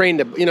 They've been trained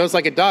to, it's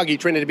like a dog. You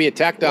train it to be a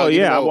attack dog. Oh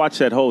yeah, I watched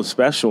that whole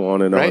special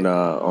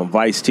on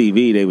Vice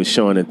TV. They was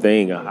showing a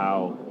thing of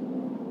how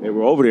they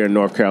were over there in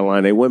North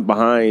Carolina. They went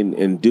behind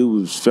and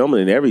dude was filming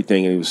and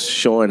everything, and he was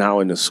showing how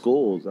in the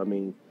schools.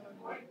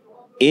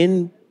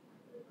 In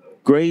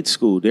grade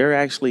school, they're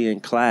actually in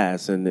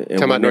class. And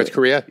talking about North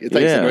Korea? You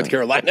think it's North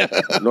Carolina?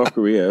 North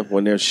Korea,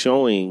 when they're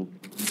showing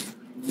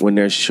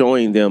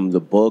them the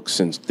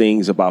books and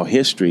things about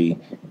history,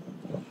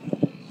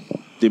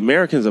 the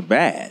Americans are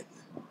bad.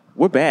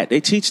 We're bad. They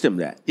teach them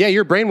that. Yeah,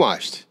 you're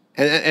brainwashed.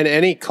 And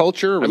any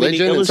culture,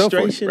 religion, and so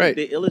forth. Right.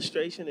 The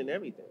illustration and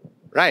everything.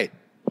 Right.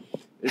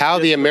 How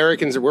the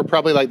Americans, we're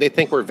probably like, they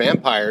think we're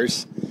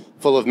vampires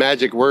full of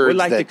magic words. We're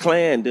like the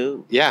Klan,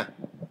 dude. Yeah.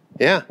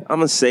 Yeah. I'm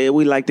going to say it.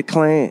 We like the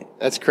Klan.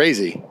 That's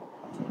crazy.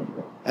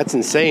 That's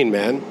insane,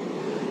 man.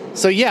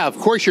 So, yeah, of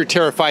course you're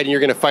terrified and you're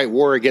going to fight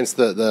war against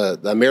the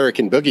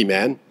American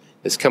boogeyman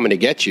that's coming to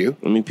get you.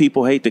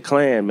 People hate the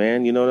Klan,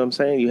 man. You know what I'm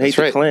saying? You hate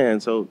the Klan.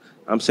 So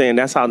I'm saying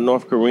that's how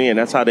North Korean,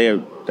 that's how they're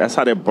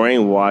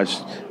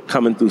brainwashed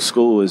coming through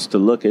school is to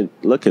look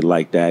at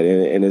like that.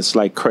 And it's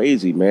like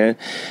crazy, man.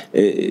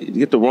 You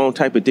get the wrong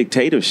type of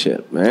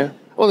dictatorship, man.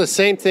 Well, the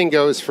same thing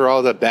goes for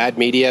all the bad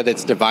media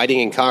that's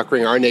dividing and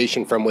conquering our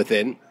nation from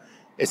within.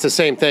 It's the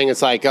same thing.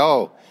 It's like,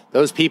 oh,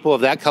 those people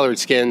of that colored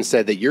skin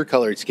said that your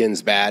colored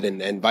skin's bad,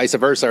 and vice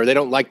versa. Or they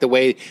don't like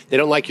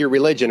your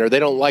religion, or they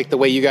don't like the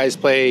way you guys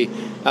play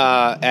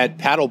at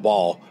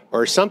paddleball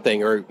or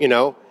something. Or,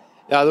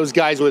 those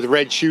guys with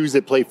red shoes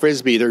that play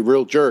Frisbee, they're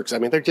real jerks.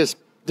 They're just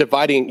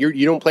dividing.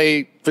 You don't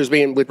play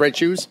Frisbee with red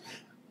shoes?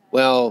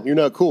 Well, you're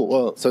not cool.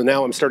 Well, so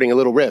now I'm starting a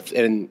little rift,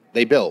 and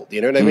they build.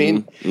 You know what I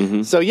mean?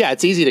 Mm-hmm. So, yeah,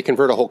 it's easy to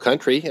convert a whole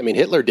country.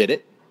 Hitler did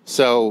it.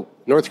 So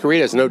North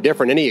Korea is no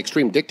different. Any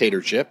extreme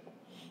dictatorship,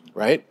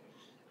 right?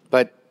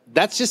 But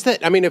that's just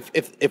that. I mean,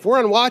 if we're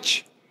on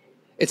watch,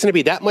 it's going to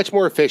be that much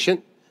more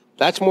efficient.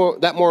 That's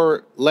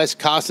less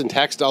cost and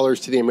tax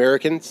dollars to the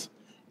Americans.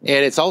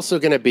 And it's also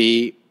going to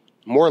be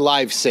more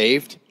lives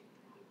saved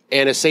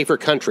and a safer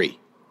country.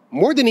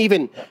 More than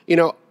even,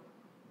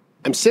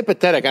 I'm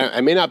sympathetic.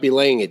 I may not be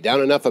laying it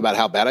down enough about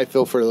how bad I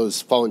feel for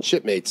those fallen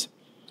shipmates,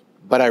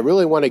 but I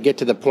really want to get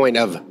to the point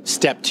of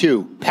step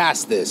 2,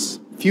 past this,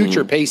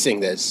 future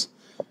pacing this.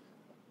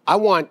 I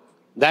want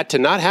that to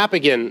not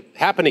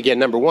happen again,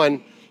 number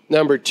one.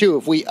 Number two,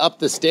 if we up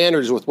the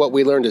standards with what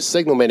we learned as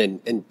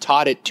signalmen and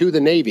taught it to the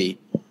Navy,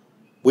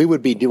 we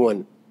would be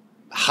doing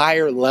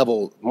higher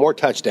level, more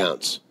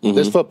touchdowns.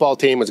 This football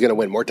team was going to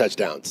win more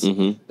touchdowns.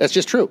 That's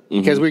just true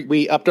because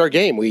we upped our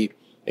game. We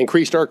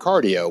increased our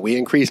cardio. We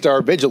increased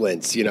our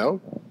vigilance, Yeah,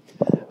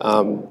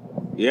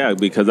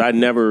 because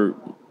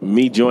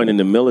me joining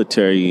the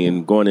military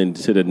and going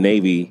into the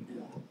Navy,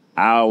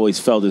 I always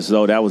felt as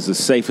though that was the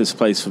safest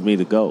place for me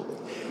to go.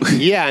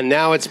 Yeah,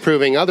 now it's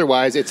proving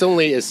otherwise. It's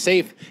only as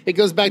safe. It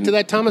goes back to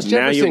that Thomas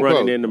Jefferson quote. Now you're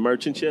running into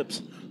merchant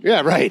ships?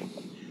 Yeah, right.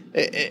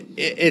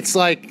 It's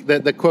like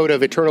the quote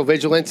of eternal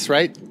vigilance,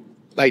 right?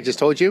 Like I just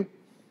told you.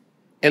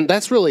 And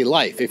that's really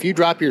life. If you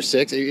drop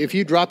if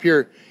you drop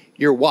your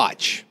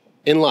watch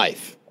in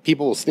life,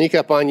 people will sneak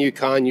up on you,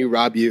 con you,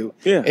 rob you.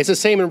 Yeah. It's the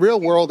same in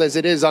real world as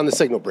it is on the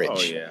signal bridge.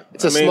 Oh, yeah.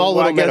 It's a small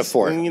little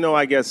metaphor.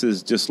 I guess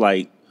it's just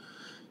like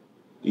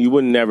you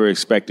would never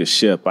expect a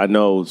ship. I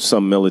know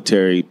some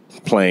military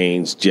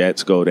planes,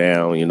 jets go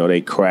down, they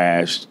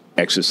crash,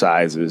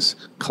 exercises,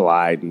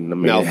 collide,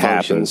 and it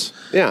happens.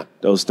 Yeah.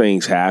 Those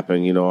things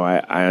happen,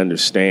 I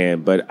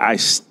understand, but I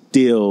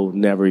still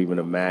never even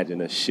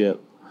imagine a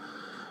ship.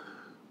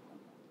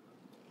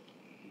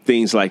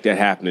 Things like that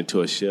happening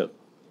to a ship.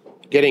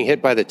 Getting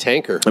hit by the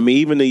tanker. I mean,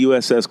 even the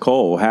USS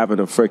Cole having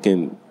a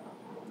freaking,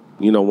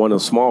 one of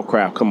the small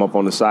craft come up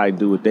on the side and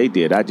do what they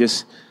did. When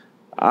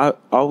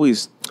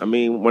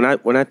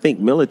I think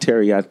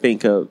military, I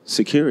think of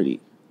security.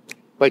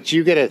 But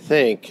you got to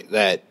think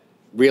that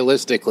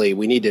realistically,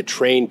 we need to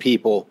train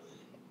people,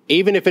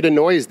 even if it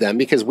annoys them,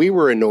 because we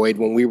were annoyed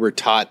when we were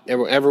taught,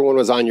 everyone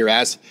was on your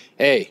ass.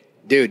 Hey,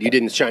 dude, you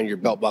didn't shine your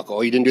belt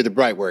buckle. You didn't do the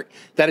bright work.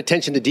 That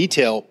attention to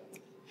detail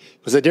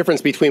was the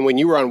difference between when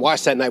you were on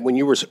watch that night, when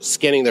you were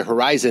scanning the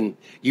horizon,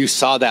 you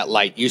saw that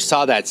light, you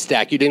saw that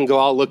stack. You didn't go,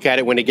 I'll look at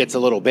it when it gets a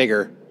little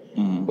bigger.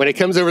 When it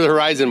comes over the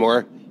horizon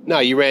more, no,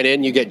 you ran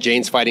in, you get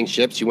Jane's fighting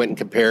ships, you went and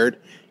compared,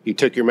 you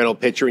took your mental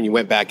picture and you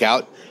went back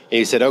out, and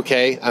you said,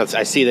 okay,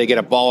 I see they get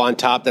a ball on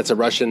top, that's a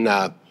Russian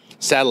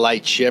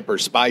satellite ship or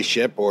spy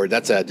ship, or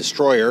that's a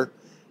destroyer.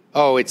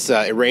 Oh, it's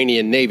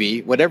Iranian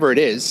Navy, whatever it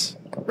is,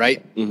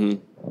 right?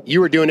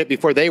 You were doing it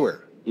before they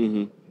were.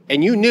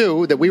 And you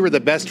knew that we were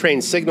the best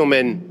trained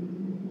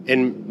signalmen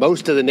in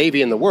most of the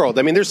Navy in the world.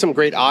 I mean, there's some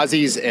great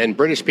Aussies and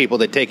British people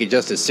that take it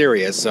just as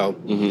serious, so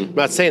I'm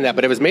not saying that,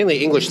 but it was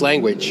mainly English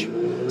language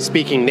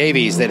speaking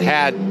navies that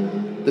had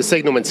the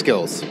signalman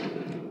skills.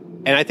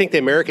 And I think the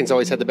Americans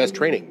always had the best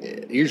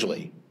training,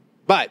 usually.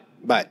 But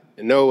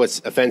no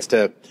offense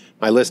to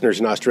my listeners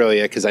in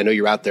Australia, because I know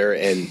you're out there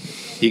and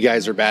you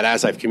guys are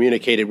badass. I've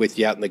communicated with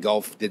you out in the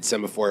Gulf, did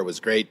Sempahore, it was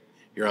great.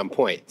 You're on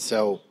point.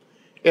 So,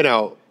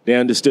 They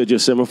understood your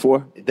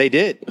semaphore? They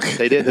did.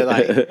 They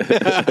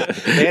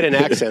had an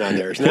accent on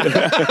theirs.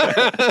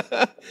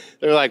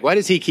 They're like, why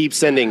does he keep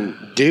sending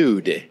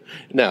dude?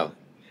 No.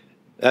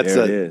 That's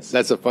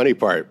the funny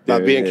part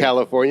about being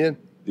Californian.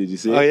 Did you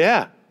see it? Oh,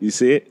 yeah. You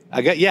see it?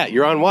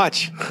 You're on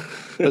watch.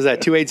 Was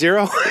that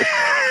 280?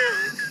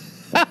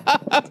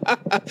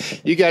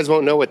 You guys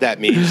won't know what that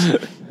means.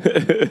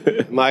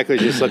 Mike was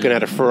just looking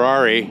at a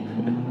Ferrari.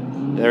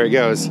 There he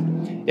goes.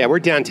 Yeah, we're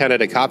downtown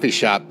at a coffee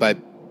shop, but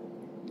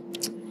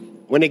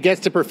when it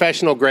gets to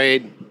professional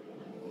grade,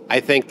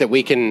 I think that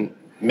we can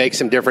make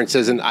some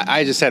differences. And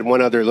I just had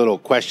one other little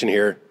question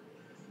here.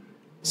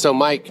 So,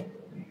 Mike,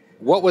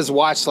 what was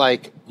watch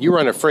like? You were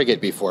on a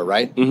frigate before,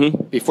 right?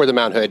 Before the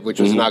Mount Hood,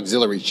 which was an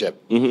auxiliary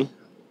ship.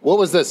 What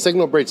was the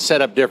signal bridge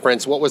setup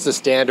difference? What was the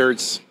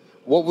standards?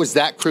 What was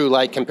that crew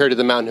like compared to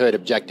the Mount Hood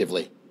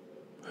objectively?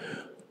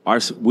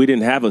 We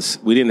didn't have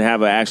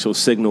an actual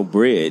signal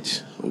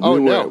bridge.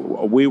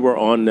 We were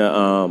on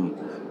the.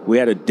 We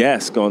had a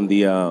desk on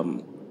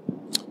the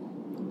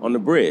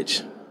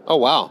bridge. Oh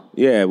wow!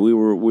 Yeah, we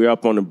were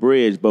up on the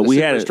bridge, but we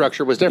had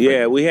structure was different.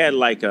 Yeah, we had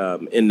like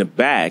in the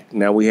back.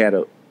 Now we had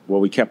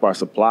we kept our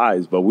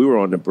supplies, but we were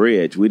on the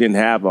bridge. We didn't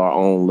have our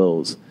own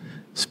little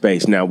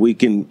space. Now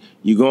you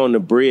go on the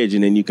bridge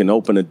and then you can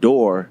open a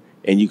door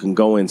and you can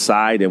go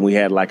inside. And we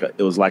had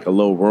it was like a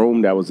little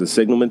room that was a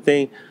signalman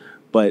thing.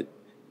 But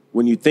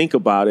when you think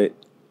about it,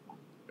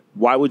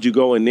 why would you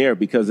go in there?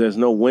 Because there's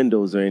no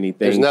windows or anything.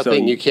 There's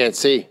nothing you can't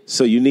see.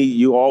 So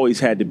you always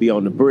had to be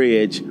on the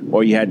bridge,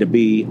 or you had to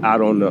be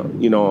out on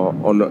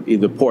the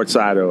either port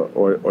side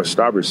or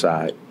starboard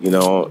side.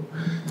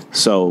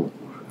 So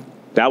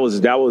that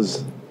was.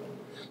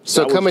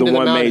 So coming to the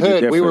Mount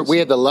Hood, we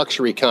had the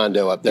luxury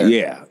condo up there.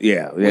 Yeah.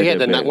 We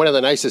had one of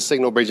the nicest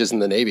signal bridges in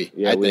the Navy.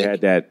 Yeah, we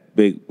had that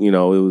big.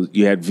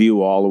 You had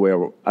view all the way.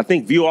 I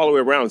think view all the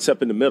way around,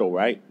 except in the middle,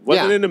 right?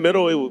 Wasn't in the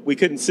middle. We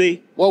couldn't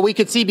see. Well, we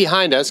could see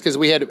behind us because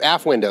we had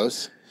aft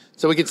windows,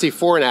 so we could see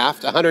fore and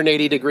aft,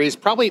 180 degrees.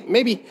 Probably,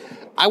 maybe,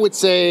 I would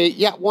say,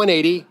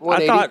 180.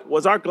 I thought,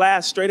 was our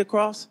glass straight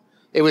across?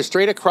 It was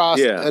straight across,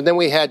 and then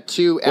we had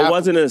two. It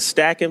wasn't a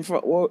stack in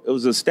front. Well, it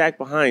was a stack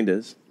behind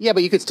us. Yeah,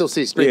 but you could still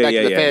see straight back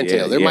to the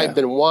fantail. There might have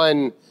been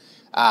one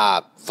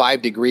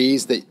 5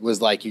 degrees that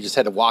was like you just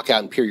had to walk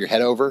out and peer your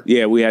head over.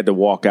 Yeah, we had to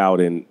walk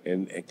out and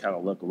kind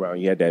of look around.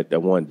 You had that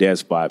one dead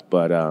spot,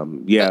 but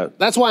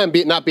that's why I'm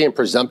not being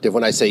presumptive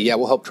when I say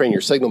we'll help train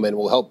your signalmen.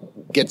 We'll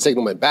help get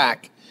signalmen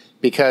back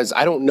because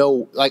I don't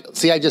know. I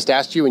just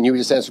asked you and you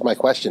just answered my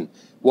question.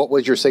 What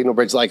was your signal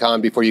bridge like on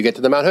before you get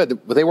to the Mount Hood?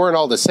 They weren't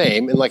all the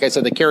same. And like I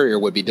said, the carrier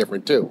would be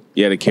different too.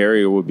 Yeah, the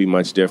carrier would be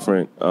much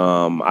different.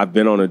 I've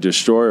been on a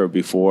destroyer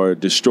before.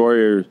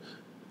 Destroyer.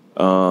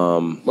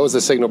 What was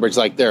the signal bridge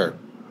like there?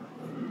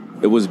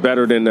 It was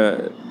better than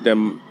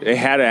it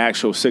had an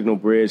actual signal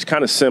bridge,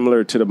 kind of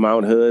similar to the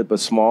Mount Hood, but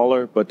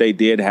smaller. But they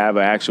did have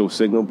an actual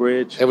signal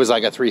bridge. It was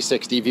like a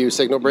 360 view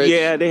signal bridge?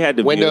 Yeah, they had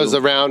the windows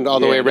around all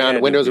the way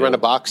around, windows around the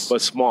box?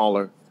 But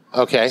smaller.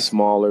 Okay.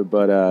 Smaller,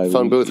 but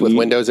phone booth with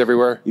windows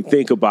everywhere. You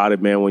think about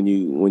it, man, when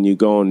you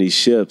go on these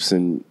ships,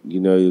 and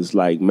it's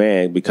like,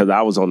 man, because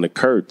I was on the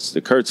Kurtz.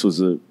 The Kurtz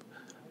was a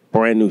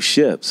brand new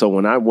ship, so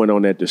when I went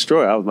on that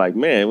destroyer, I was like,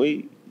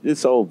 man,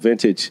 this old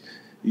vintage,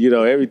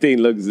 everything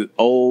looks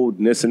old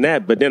and this and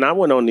that. But then I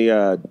went on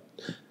the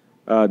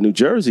New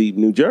Jersey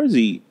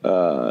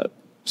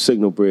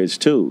signal bridge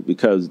too,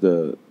 because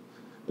the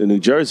New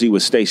Jersey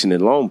was stationed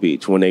in Long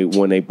Beach when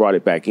they brought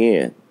it back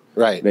in.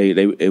 Right.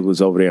 It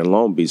was over there in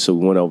Long Beach, so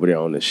we went over there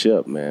on the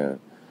ship, man.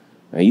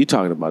 And you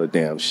talking about a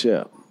damn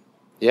ship.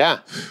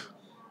 Yeah.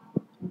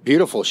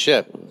 Beautiful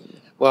ship.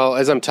 Well,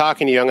 as I'm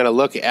talking to you, I'm going to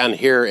look on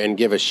here and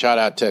give a shout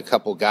out to a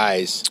couple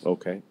guys.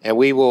 Okay. And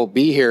we will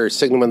be here,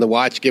 Signalman the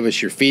Watch, give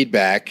us your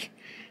feedback,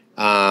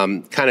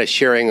 kind of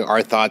sharing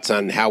our thoughts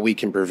on how we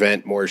can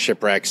prevent more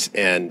shipwrecks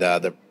and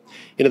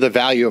the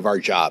value of our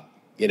job.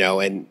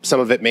 And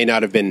some of it may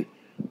not have been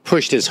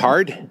pushed as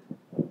hard,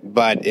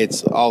 but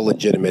it's all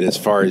legitimate as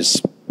far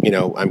as,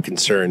 I'm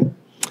concerned.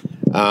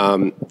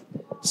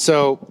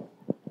 So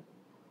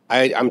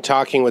I'm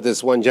talking with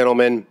this one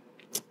gentleman,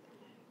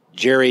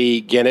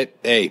 Jerry Gennett.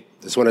 Hey,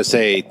 just want to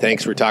say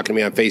thanks for talking to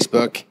me on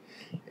Facebook.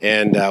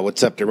 And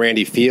what's up to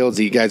Randy Fields?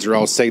 You guys are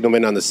all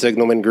signalmen on the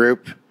Signalman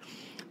group.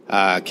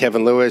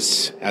 Kevin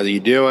Lewis, how are you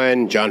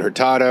doing? John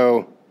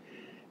Hurtado.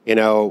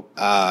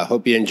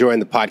 Hope you're enjoying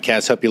the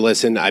podcast. Hope you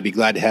listen. I'd be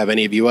glad to have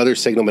any of you other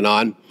signalmen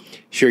on.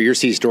 Share your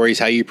sea stories,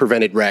 how you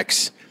prevented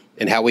wrecks,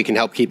 and how we can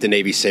help keep the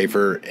Navy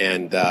safer.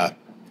 And,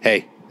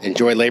 hey,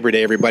 enjoy Labor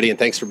Day, everybody, and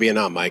thanks for being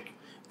on, Mike.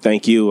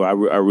 Thank you. I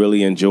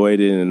really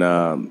enjoyed it,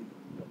 and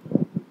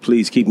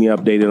please keep me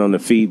updated on the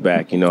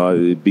feedback.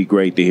 It'd be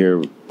great to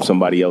hear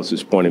somebody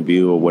else's point of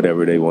view or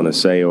whatever they want to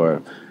say,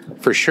 or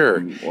for sure,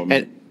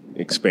 and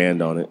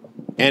expand on it.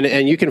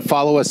 And you can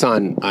follow us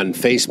on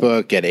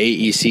Facebook at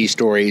AEC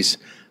Stories.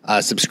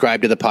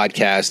 Subscribe to the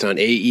podcast on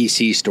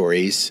AEC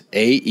Stories,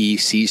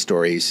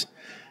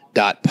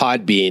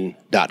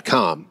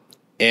 AECstories.podbean.com.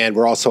 And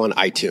we're also on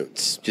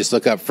iTunes. Just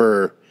look up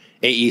for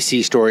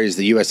AEC Stories,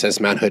 the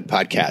USS Mount Hood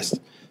podcast.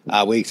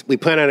 We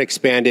plan on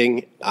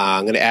expanding.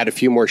 I'm going to add a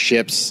few more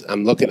ships.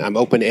 I'm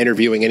open to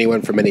interviewing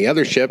anyone from any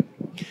other ship.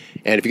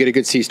 And if you get a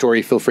good sea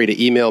story, feel free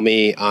to email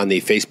me on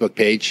the Facebook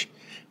page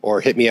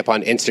or hit me up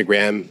on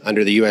Instagram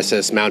under the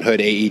USS Mount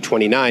Hood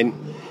AE29.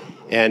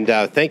 And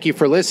thank you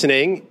for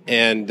listening,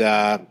 and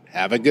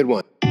have a good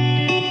one.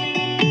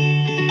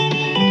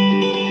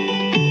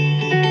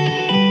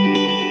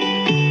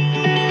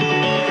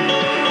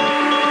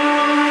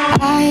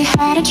 I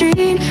had a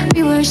dream,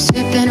 we were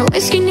sipping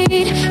whiskey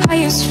neat,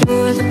 highest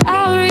floor of the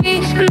Bowery,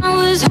 and I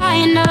was high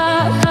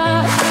enough.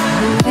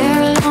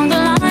 Where along the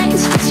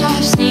lines,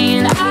 stopped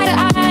seeing eye to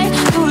eye,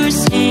 we were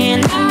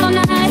staying out all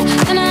night.